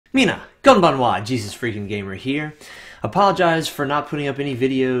Mina, konbanwa, JesusFreakinGamer here. Apologize for not putting up any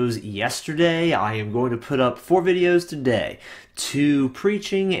videos yesterday. I am going to put up 4 videos today. 2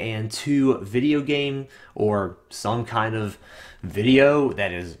 preaching and 2 video game or some kind of video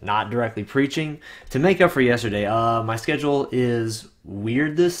that is not directly preaching. To make up for yesterday, my schedule is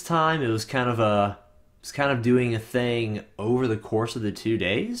weird this time. It was kind of doing a thing over the course of the 2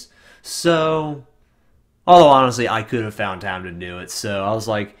 days. So although, honestly, I could have found time to do it. So I was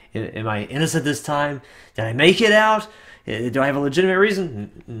like, am I innocent this time? Did I make it out? Do I have a legitimate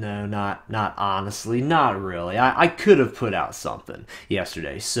reason? No, not honestly. Not really. I could have put out something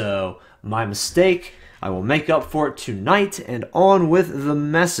yesterday. So my mistake. I will make up for it tonight, and on with the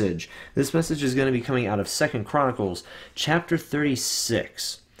message. This message is going to be coming out of 2 Chronicles chapter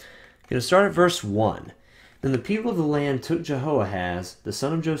 36. I'm going to start at verse 1. Then the people of the land took Jehoahaz, the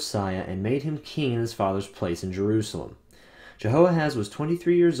son of Josiah, and made him king in his father's place in Jerusalem. Jehoahaz was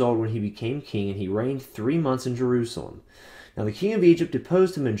 23 years old when he became king, and he reigned 3 months in Jerusalem. Now the king of Egypt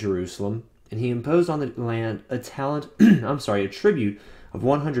deposed him in Jerusalem, and he imposed on the land a tribute of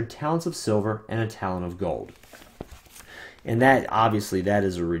 100 talents of silver and a talent of gold. And that, obviously, that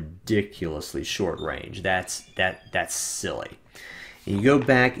is a ridiculously short range. That's silly. And you go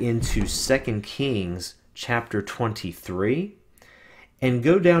back into 2 Kings chapter 23 and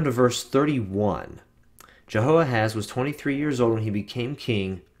go down to verse 31. Jehoahaz was 23 years old when he became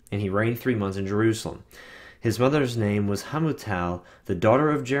king, and he reigned 3 months in Jerusalem. His mother's name was Hamutal, the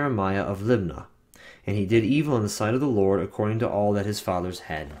daughter of Jeremiah of Libnah, and he did evil in the sight of the Lord according to all that his fathers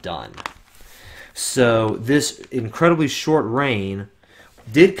had done. So this incredibly short reign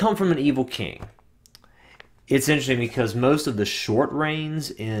did come from an evil king. It's interesting because most of the short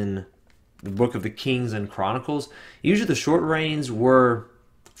reigns in the book of the Kings and Chronicles, usually the short reigns were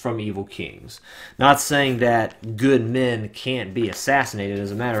from evil kings. Not saying that good men can't be assassinated.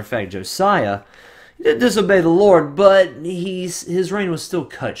 As a matter of fact, Josiah did disobey the Lord, but his reign was still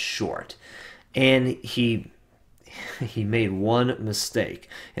cut short. And he made one mistake,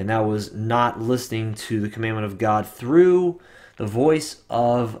 and that was not listening to the commandment of God through the voice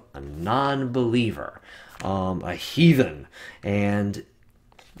of a non-believer, a heathen. And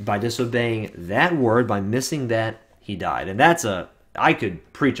by disobeying that word, by missing that, he died. And I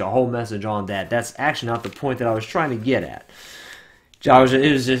could preach a whole message on that. That's actually not the point that I was trying to get at.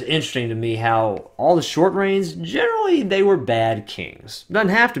 It was just interesting to me how all the short reigns, generally, they were bad kings. Doesn't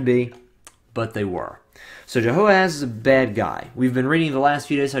have to be, but they were. So Jehoahaz is a bad guy. We've been reading the last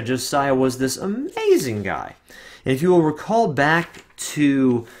few days how Josiah was this amazing guy. And if you will recall back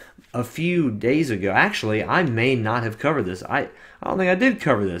to a few days ago, actually, I may not have covered this. I don't think I did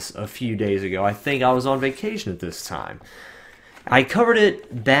cover this a few days ago. I think I was on vacation at this time. I covered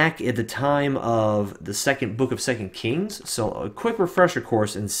it back at the time of the second book of 2 Kings. So a quick refresher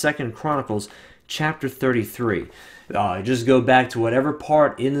course in 2 Chronicles chapter 33. Just go back to whatever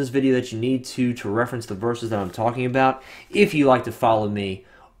part in this video that you need to reference the verses that I'm talking about, if you like to follow me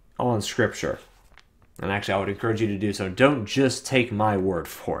on Scripture. And actually, I would encourage you to do so. Don't just take my word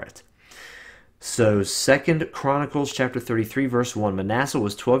for it. So 2 Chronicles chapter 33, verse 1. Manasseh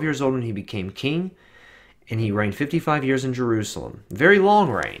was 12 years old when he became king, and he reigned 55 years in Jerusalem. Very long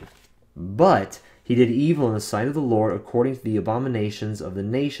reign. But he did evil in the sight of the Lord according to the abominations of the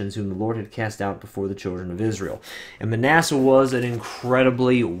nations whom the Lord had cast out before the children of Israel. And Manasseh was an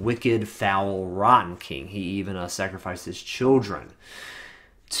incredibly wicked, foul, rotten king. He even sacrificed his children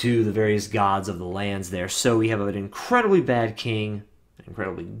to the various gods of the lands there. So we have an incredibly bad king, an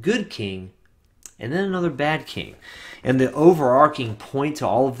incredibly good king, and then another bad king. And the overarching point to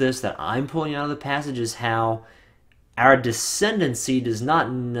all of this that I'm pulling out of the passage is how our descendancy does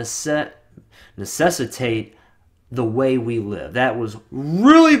not necessitate the way we live. That was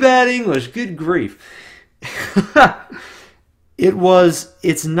really bad English. Good grief.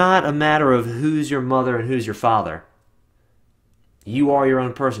 It's not a matter of who's your mother and who's your father. You are your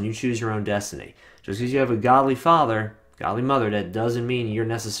own person. You choose your own destiny. Just because you have a godly father, godly mother, that doesn't mean you're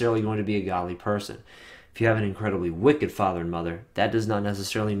necessarily going to be a godly person. If you have an incredibly wicked father and mother, that does not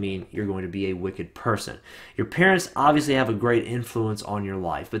necessarily mean you're going to be a wicked person. Your parents obviously have a great influence on your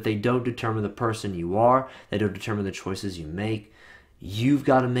life, but they don't determine the person you are. They don't determine the choices you make. You've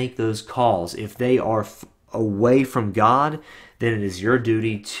got to make those calls. If they are away from God, then it is your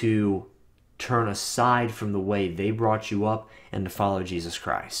duty to turn aside from the way they brought you up and to follow Jesus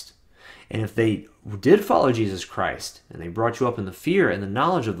Christ. And if they did follow Jesus Christ and they brought you up in the fear and the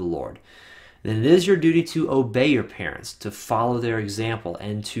knowledge of the Lord, then it is your duty to obey your parents, to follow their example,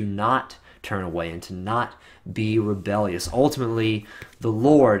 and to not turn away and to not be rebellious. Ultimately, the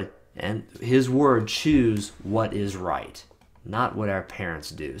Lord and His Word choose what is right. not what our parents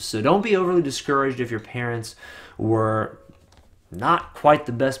do. So don't be overly discouraged if your parents were not quite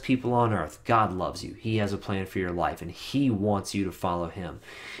the best people on earth. God loves you. He has a plan for your life, and He wants you to follow Him.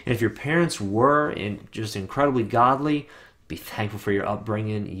 And if your parents were just incredibly godly, be thankful for your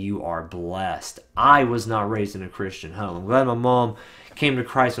upbringing. You are blessed. I was not raised in a Christian home. I'm glad my mom came to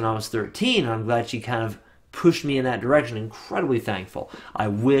Christ when I was 13, and I'm glad she kind of pushed me in that direction. Incredibly thankful. I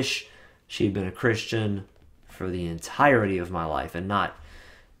wish she had been a Christian for the entirety of my life and not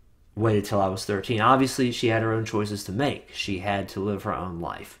waited till I was 13. Obviously, she had her own choices to make. She had to live her own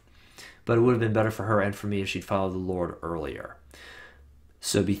life. But it would have been better for her and for me if she'd followed the Lord earlier.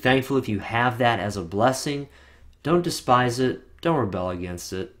 So be thankful if you have that as a blessing. Don't despise it. Don't rebel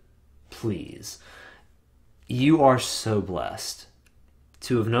against it. Please. You are so blessed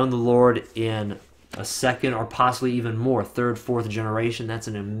to have known the Lord in a second or possibly even more, third, fourth generation. That's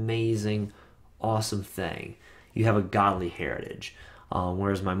an amazing, awesome thing. You have a godly heritage.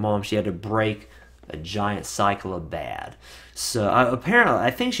 Whereas my mom, she had to break a giant cycle of bad. So apparently,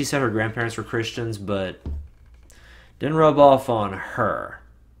 I think she said her grandparents were Christians, but didn't rub off on her.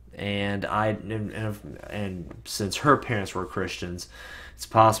 And since her parents were Christians, it's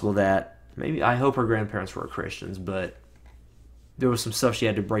possible that maybe, I hope her grandparents were Christians, but there was some stuff she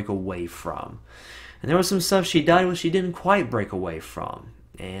had to break away from. And there was some stuff she died with she didn't quite break away from.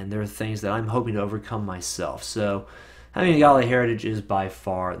 And there are things that I'm hoping to overcome myself. So having a godly heritage is by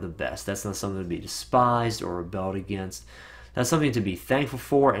far the best. That's not something to be despised or rebelled against. That's something to be thankful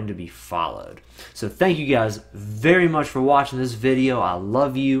for and to be followed. So thank you guys very much for watching this video. I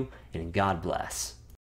love you, and God bless.